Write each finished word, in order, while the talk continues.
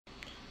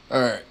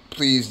Alright,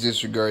 please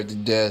disregard the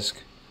desk.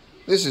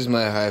 This is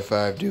my high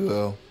five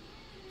duo.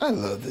 I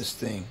love this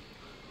thing.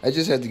 I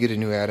just had to get a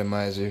new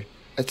atomizer.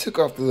 I took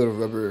off the little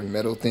rubber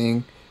metal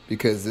thing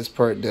because this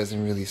part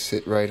doesn't really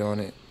sit right on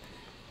it.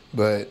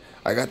 But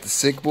I got the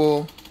sick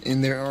bowl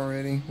in there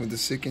already with the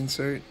sick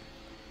insert.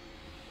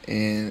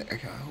 And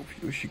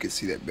I wish you could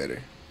see that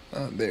better.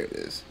 Oh, there it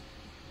is.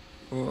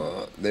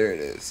 Oh, there it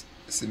is.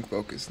 It's in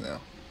focus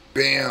now.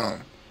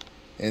 Bam!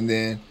 And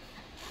then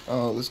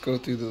let's go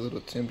through the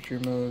little temperature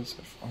modes.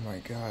 Oh my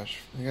gosh,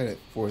 I got it at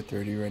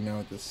 430 right now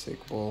with the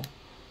sick bowl.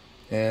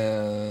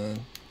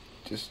 And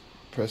just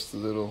press the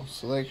little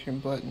selection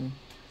button.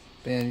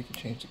 Bam, you can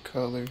change the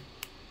color.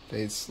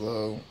 Fade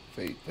slow,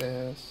 fade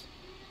fast,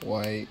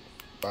 white,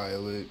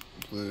 violet,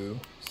 blue,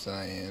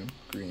 cyan,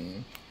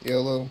 green,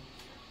 yellow,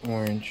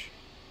 orange,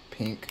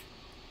 pink,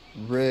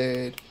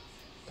 red,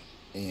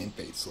 and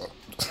fade slow.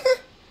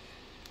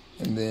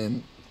 And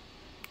then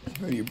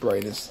go to your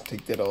brightness,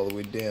 take that all the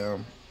way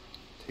down.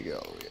 Take it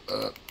all the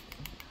way up.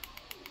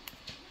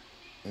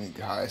 And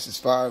the highest is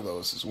 5,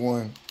 lowest is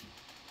 1.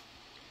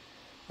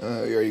 We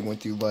already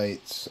went through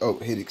lights. Oh,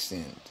 hit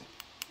extend.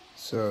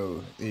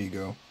 So, there you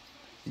go.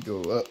 You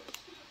go up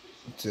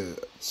to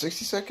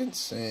 60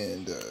 seconds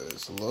and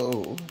as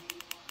low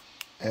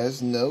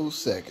as no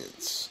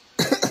seconds.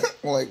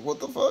 Like, what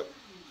the fuck?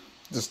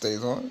 Just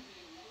stays on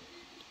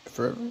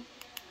forever?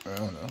 I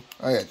don't know.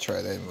 I gotta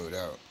try that mode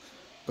out.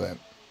 But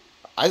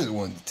I just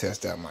wanted to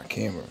test out my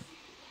camera.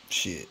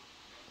 Shit.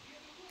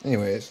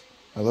 Anyways,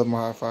 I love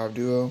my high five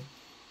duo.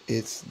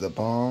 It's the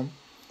bomb.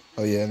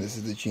 Oh yeah, this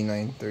is the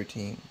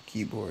G913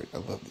 keyboard. I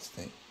love this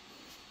thing.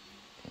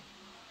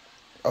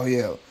 Oh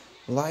yeah,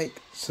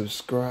 like,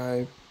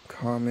 subscribe,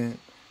 comment,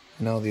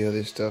 and all the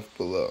other stuff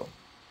below.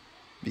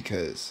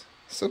 Because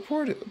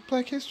support it,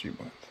 Black History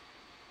Month.